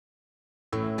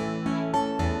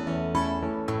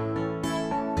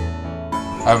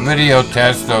a video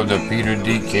test of the Peter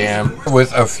D cam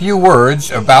with a few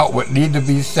words about what need to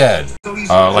be said.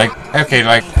 Like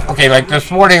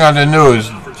this morning on the news,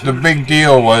 the big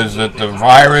deal was that the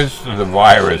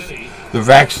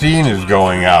vaccine is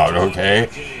going out, okay?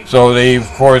 So of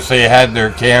course they had their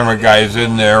camera guys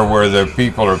in there where the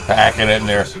people are packing it and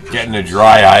they're getting the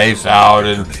dry ice out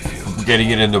and getting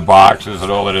it into boxes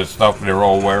and all of this stuff, and they're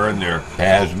all wearing their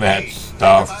hazmat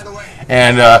stuff.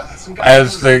 And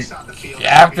after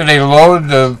they load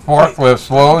the forklifts,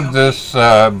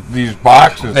 these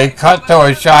boxes, they cut to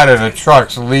a shot of the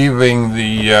trucks leaving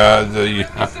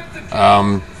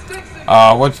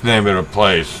what's the name of the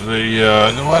place?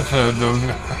 The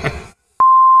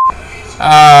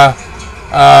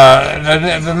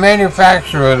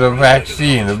manufacturer of the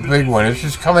vaccine, the big one, it's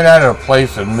just coming out of a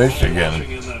place in Michigan.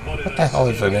 What the hell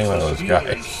is the name of those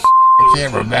guys? I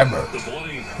can't remember.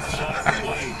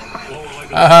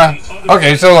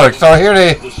 Okay, so look, so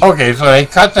they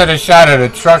cut to the shot of the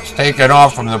trucks taken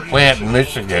off from the plant in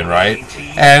Michigan, right?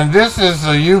 And this is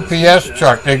the UPS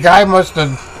truck. The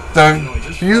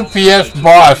UPS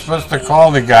boss must have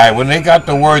called the guy when they got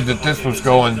the word that this was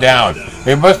going down.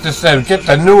 They must have said, get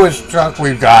the newest truck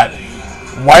we've got,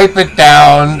 wipe it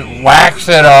down, wax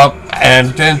it up, and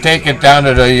then take it down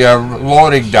to the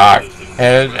loading dock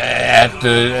at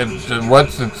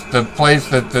the place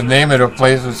that the name of the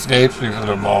place escapes me for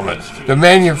the moment. The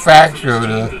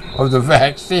manufacturer of the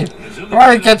vaccine.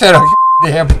 Why get to the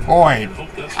damn point?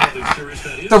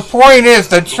 The point is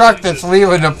the truck that's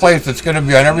leaving the place that's going to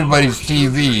be on everybody's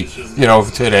TV,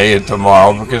 today and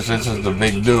tomorrow, because this is the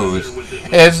big news,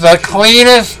 is the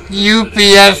cleanest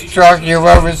UPS truck you've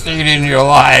ever seen in your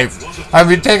life. I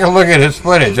mean, take a look at his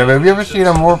footage. I mean, have you ever seen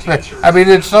him work? I mean,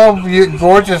 it's so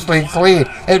gorgeously clean.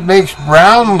 It makes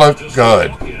Brown look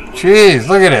good. Jeez,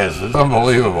 look at this. It's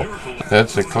unbelievable.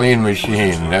 That's a clean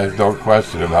machine. There's no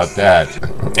question about that.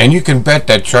 And you can bet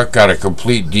that truck got a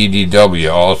complete DDW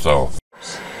also.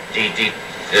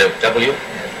 DDW?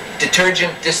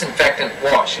 Detergent Disinfectant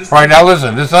Wash. All right, now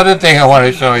listen. This other thing I want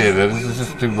to show you. This is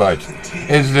just too much.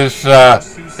 Is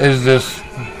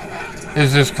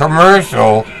this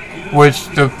commercial which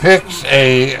depicts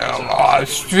a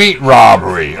street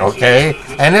robbery, okay?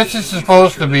 And this is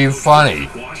supposed to be funny,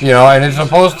 and it's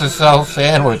supposed to sell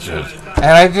sandwiches. And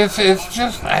I've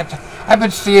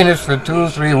been seeing this for 2 or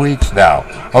 3 weeks now,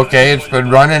 okay? It's been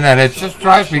running, and it just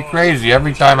drives me crazy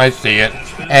every time I see it.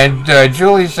 And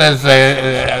Julie says,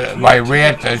 my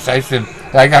rant, I said,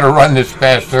 I got to run this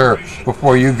past her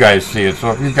before you guys see it.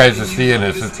 So if you guys are seeing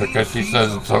this, it's because she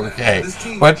says it's okay.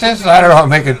 But this, I don't know, I'm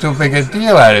making too big a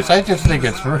deal out of this. I just think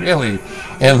it's really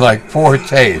in poor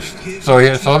taste. So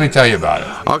let me tell you about it.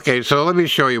 Okay, so let me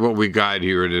show you what we got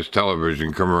here in this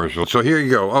television commercial. So here you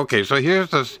go. Okay, so here's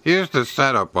the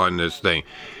setup on this thing.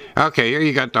 Okay, here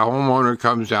you got the homeowner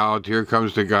comes out. Here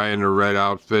comes the guy in the red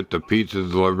outfit, the pizza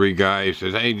delivery guy. He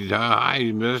says, hey, hi,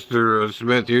 Mr.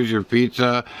 Smith, here's your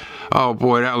pizza. Oh,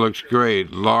 boy, that looks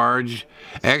great. Large,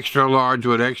 extra large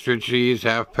with extra cheese,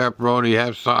 half pepperoni,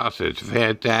 half sausage.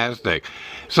 Fantastic.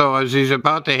 So as he's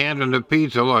about to hand him the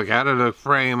pizza, look, out of the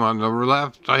frame on the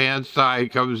left-hand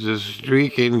side comes this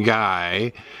streaking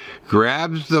guy,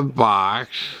 grabs the box,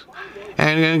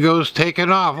 and then goes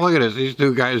taking off. Look at this. These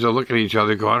two guys are looking at each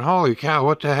other going, holy cow,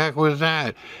 what the heck was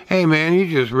that? Hey, man, you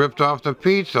just ripped off the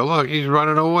pizza. Look, he's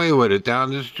running away with it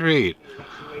down the street.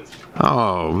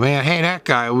 Oh, man. Hey,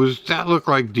 that looked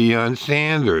like Deion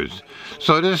Sanders.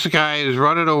 So this guy is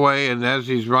running away, and as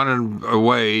he's running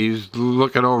away, he's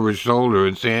looking over his shoulder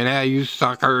and saying, hey, you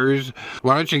suckers,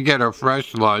 why don't you get a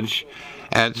fresh lunch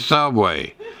at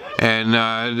Subway?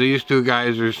 And these two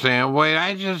guys are saying, wait,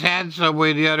 I just had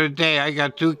Subway the other day. I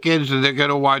got 2 kids and they're going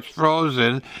to watch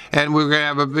Frozen, and we're going to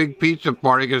have a big pizza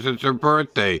party because it's her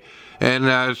birthday.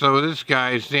 And so this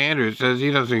guy, Sanders, says he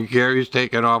doesn't care. He's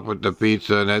taking off with the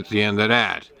pizza, and that's the end of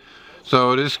that.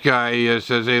 So this guy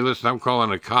says, hey, listen, I'm calling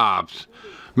the cops.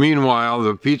 Meanwhile,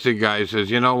 the pizza guy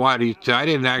says, you know what, I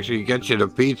didn't actually get you the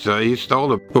pizza. He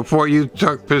stole it before you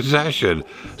took possession.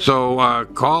 So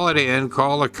call it in,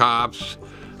 call the cops.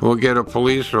 We'll get a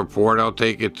police report. I'll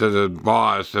take it to the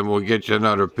boss, and we'll get you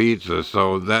another pizza.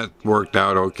 So that worked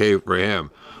out okay for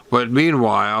him. But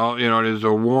meanwhile, there's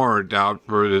a warrant out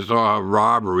for this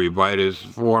robbery by this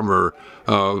former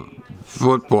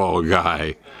football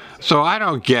guy. So I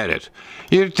don't get it.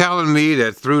 You're telling me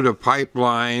that through the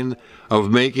pipeline of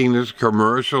making this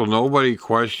commercial, nobody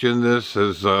questioned this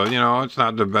as, it's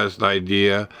not the best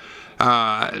idea.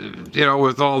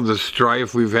 With all the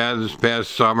strife we've had this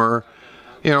past summer,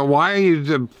 You know, why are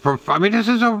you... I mean, this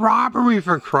is a robbery,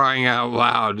 for crying out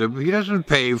loud. He doesn't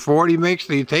pay for it.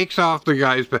 He takes off the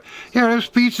guy's... You know, this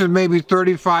pizza is maybe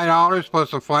 $35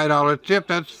 plus a $5 tip.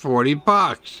 That's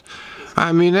 $40.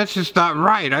 I mean, that's just not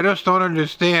right. I just don't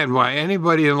understand why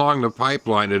anybody along the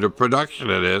pipeline of the production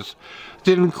of this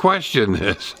didn't question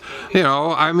this. You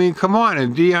know, I mean, come on.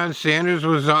 And Deion Sanders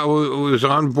was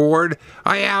on board.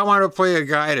 I want to play a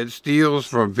guy that steals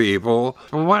from people.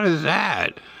 Well, what is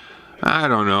that? I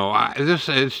don't know.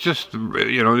 It's just,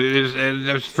 you know,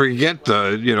 just forget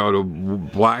the, you know, the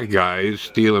black guys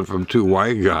stealing from two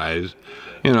white guys.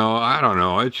 You know, I don't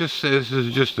know. This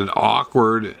is just an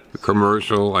awkward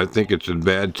commercial. I think it's in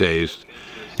bad taste.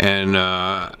 And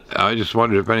I just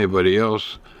wondered if anybody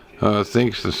else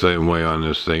thinks the same way on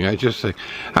this thing. I just think,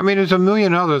 I mean, there's a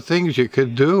million other things you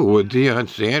could do with Deion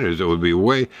Sanders. It would be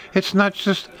way, it's not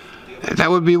just, that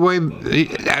would be way,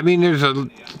 I mean, there's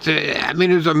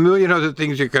a million other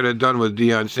things you could have done with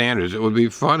Deion Sanders. It would be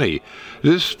funny.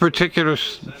 This particular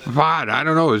spot, I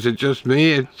don't know, is it just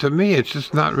me? To me, it's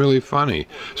just not really funny.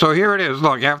 So here it is.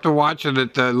 Look, after watching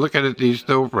it, looking at these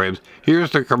still frames, here's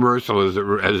the commercial as it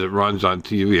runs on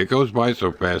TV. It goes by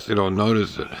so fast, you don't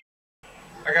notice it.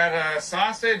 I got a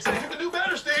sausage. You can do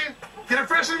better, Steve. Get a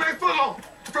freshly made footlong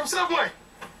from Subway.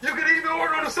 You can even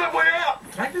order on the Subway app.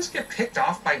 Did I just get picked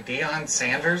off by Deion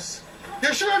Sanders?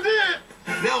 You sure did.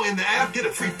 Now in the app, get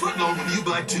a free footlong when you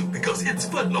buy two, because it's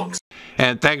footlongs.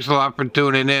 And thanks a lot for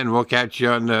tuning in. We'll catch you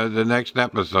on the next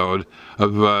episode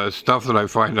of stuff that I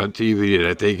find on TV that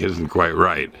I think isn't quite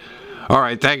right. All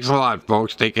right, thanks a lot,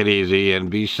 folks. Take it easy and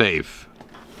be safe.